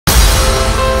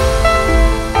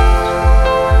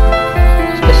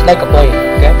just like a play,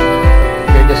 okay?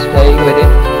 You're just playing with it.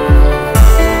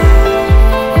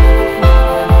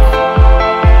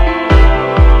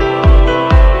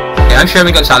 Okay, I'm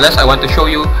Sherwin Gonzales. I want to show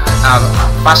you a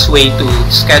fast way to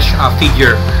sketch a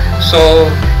figure. So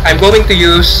I'm going to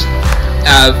use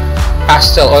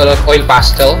pastel, oil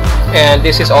pastel, and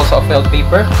this is also a felt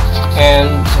paper. And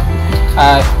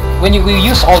when you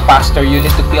use oil pastel, you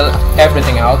need to peel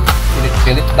everything out. You need to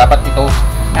peel it. Dapat ito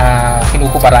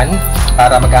hinuhubaran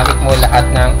para magamit mo lahat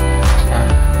ng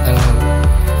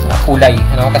kulay,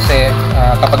 kasi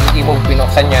kapag hindi mo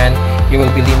binuksan yan, you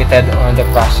will be limited on the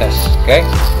process. Okay,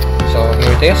 so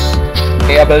here it is.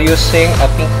 Okay, I will using a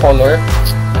pink color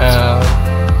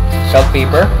felt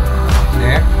paper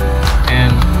there,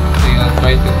 and we'll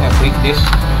try to break this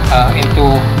into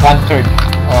 1/3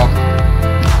 of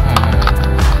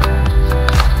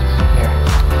there.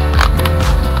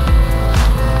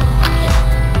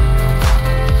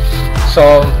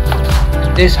 So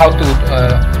this is how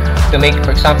to make,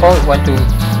 for example, you want to,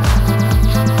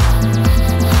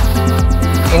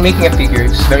 in making a figure,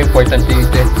 it's very important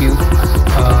that you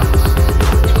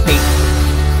make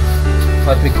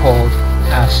what we call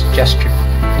as gesture.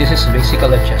 This is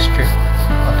basically a gesture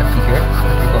of the figure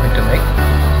that we're going to make.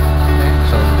 Okay,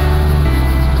 so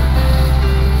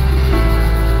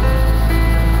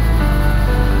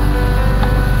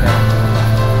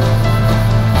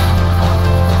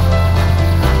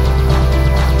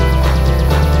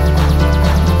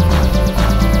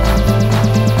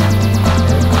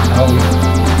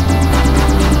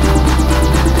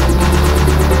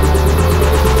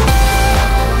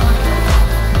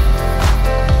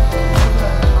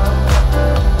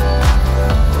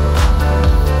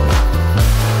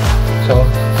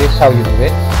this is how you do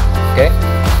it. Okay,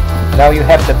 now you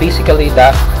have basically the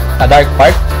dark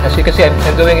part. As you can see,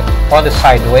 I'm doing it on the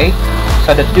side way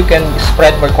so that you can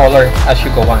spread more color as you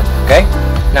go on. Okay,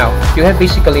 now you have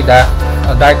basically the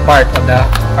dark part of the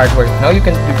artwork. Now you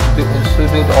can do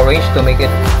the orange to make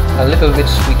it a little bit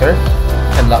sweeter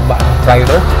and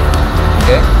brighter.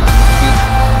 Okay,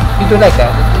 you do like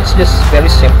that. It's just very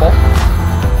simple.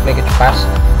 Make it fast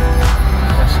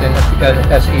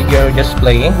as you're just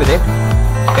playing with it.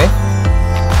 Okay,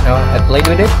 now I played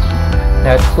with it.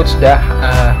 Now it puts the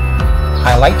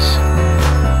highlights.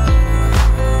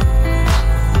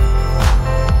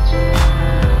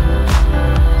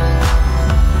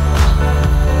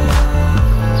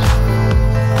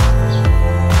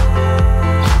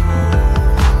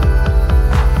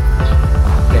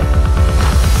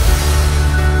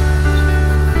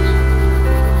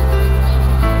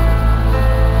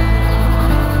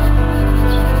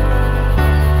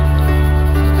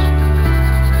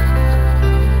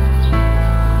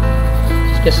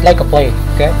 Just like a play,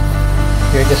 okay?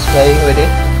 You're just playing with it.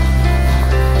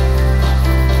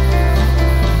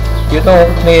 You don't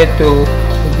need to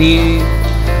be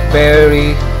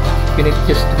very, you need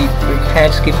just to be, your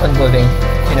hands keep on moving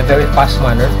in a very fast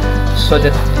manner so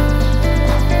that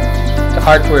the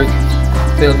artwork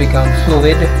will become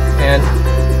fluid and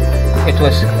it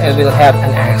will have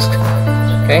an angst.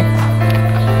 Okay?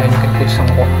 And you can put some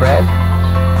more red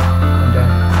on the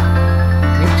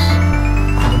lips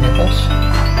and the nipples.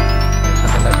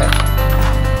 Like that.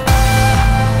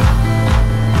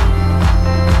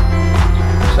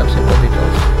 Some simple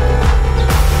details.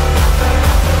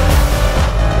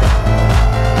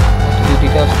 To do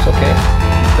details, it's okay,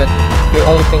 but you're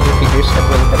only thinking figures and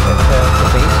really at the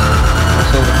base.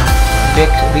 So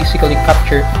basically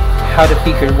capture how the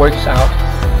figure works out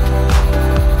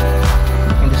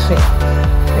in the scene.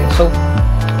 Okay, so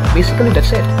basically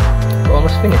that's it. We're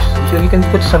almost finished. So you can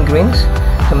put some greens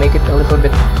to make it a little bit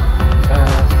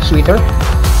sweeter, like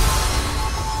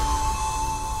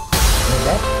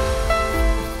that.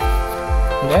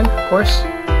 And then of course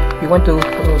you want to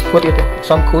put it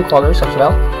some cool colors as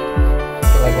well,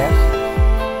 like that.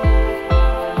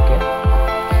 Okay,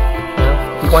 now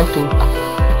you want to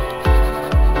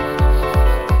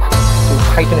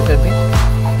heighten it a bit.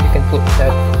 You can put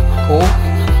that cool.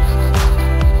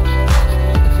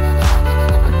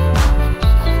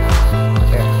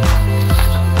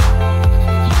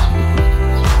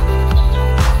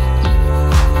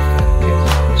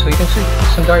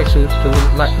 Some dark to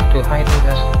heighten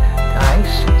the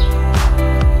eyes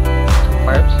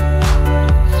parts.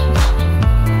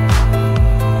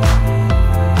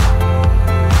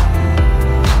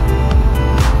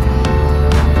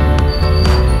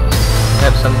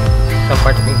 Have some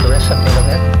part of interest, something like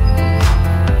that.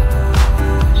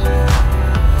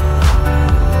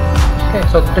 Okay,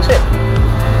 so that's it.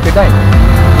 You're done.